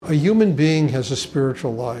a human being has a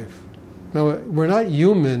spiritual life. Now, we're not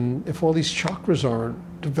human if all these chakras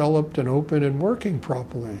aren't developed and open and working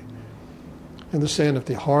properly. Understand, if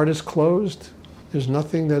the heart is closed, there's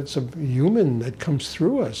nothing that's a human that comes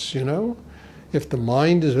through us, you know? If the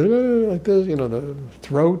mind is like this, you know, the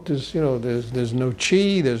throat is, you know, there's no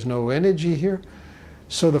chi, there's no energy here.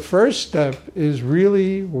 So the first step is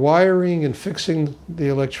really wiring and fixing the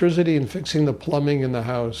electricity and fixing the plumbing in the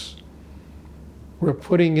house. We're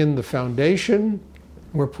putting in the foundation,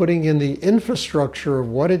 we're putting in the infrastructure of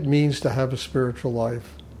what it means to have a spiritual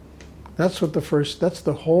life. That's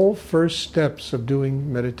the whole first steps of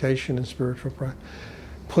doing meditation and spiritual practice.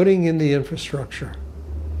 Putting in the infrastructure.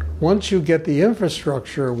 Once you get the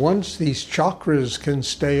infrastructure, once these chakras can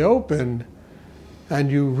stay open,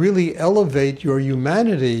 and you really elevate your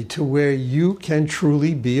humanity to where you can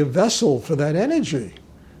truly be a vessel for that energy.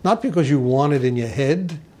 Not because you want it in your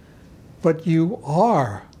head, but you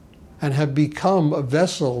are and have become a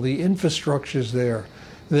vessel. The infrastructure's there.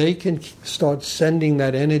 They can start sending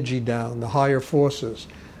that energy down, the higher forces.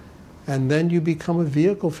 And then you become a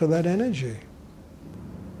vehicle for that energy.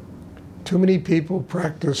 Too many people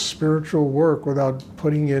practice spiritual work without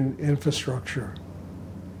putting in infrastructure.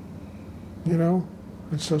 You know,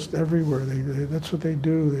 it's just everywhere. That's what they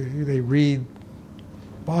do. They read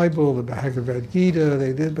Bible, the Bhagavad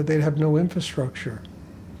Gita, but they have no infrastructure.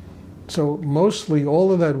 So mostly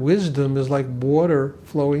all of that wisdom is like water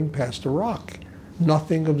flowing past a rock.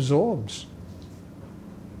 Nothing absorbs.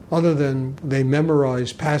 Other than they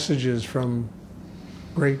memorize passages from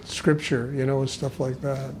great scripture, you know, and stuff like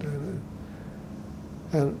that.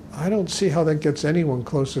 And I don't see how that gets anyone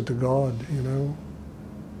closer to God, you know,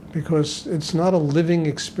 because it's not a living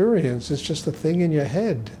experience. It's just a thing in your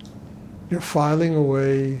head. You're filing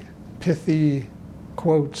away pithy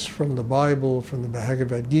quotes from the Bible, from the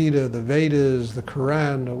Bhagavad Gita, the Vedas, the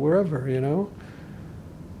Quran, or wherever, you know.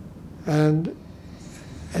 And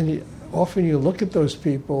often you look at those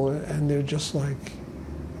people and they're just like,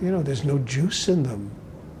 you know, there's no juice in them.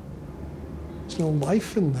 There's no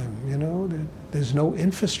life in them, you know. There's no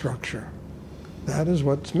infrastructure. That is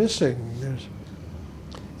what's missing.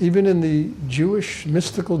 Even in the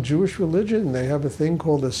mystical Jewish religion, they have a thing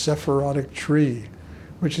called a Sephirotic tree,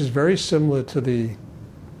 which is very similar to the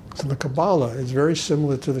Kabbalah. It's very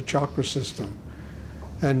similar to the chakra system.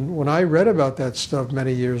 And when I read about that stuff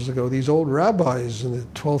many years ago, these old rabbis in the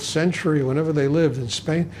 12th century, whenever they lived in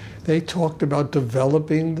Spain, they talked about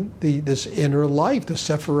developing this inner life, the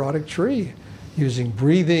Sephirotic tree, using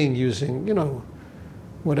breathing, using, you know,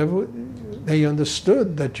 whatever. They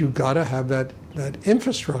understood that you got to have that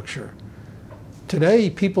infrastructure. Today,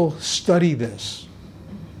 people study this.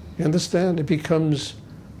 You understand? It becomes,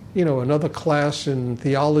 you know, another class in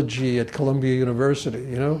theology at Columbia University,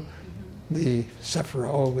 you know? The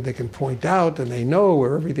Sephiroth, they can point out and they know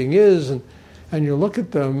where everything is, and you look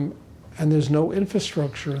at them and there's no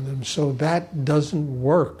infrastructure in them, so that doesn't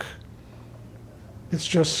work. It's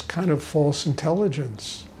just kind of false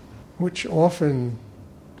intelligence, which often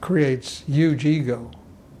creates huge ego.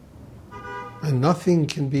 And nothing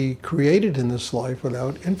can be created in this life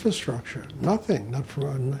without infrastructure. Nothing,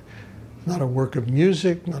 not a work of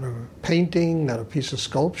music, not a painting, not a piece of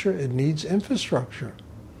sculpture. It needs infrastructure.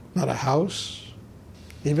 Not a house.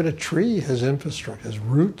 Even a tree has infrastructure, has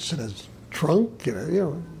roots and has trunk, you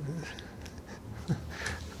know.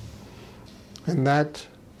 And that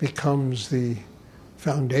becomes the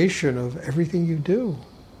foundation of everything you do.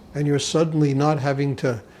 And you're suddenly not having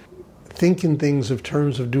to think in things of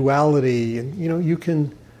terms of duality, and you know, you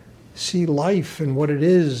can see life and what it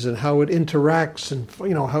is and how it interacts, and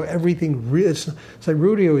you know how everything it's like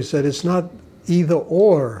Rudy always said, it's not either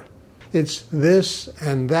or. It's this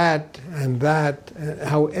and that, and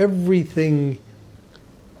how everything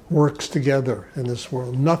works together in this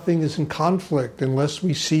world. Nothing is in conflict unless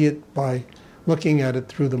we see it by looking at it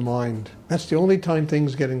through the mind. That's the only time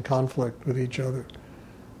things get in conflict with each other.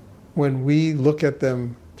 When we look at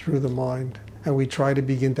them through the mind and we try to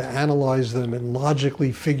begin to analyze them and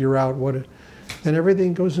logically figure out then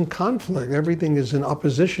everything goes in conflict. Everything is in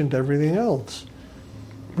opposition to everything else.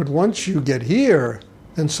 But once you get here,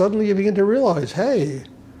 then suddenly you begin to realize, hey,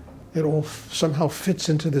 it all somehow fits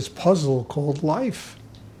into this puzzle called life.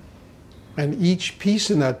 And each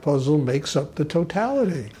piece in that puzzle makes up the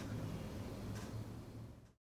totality.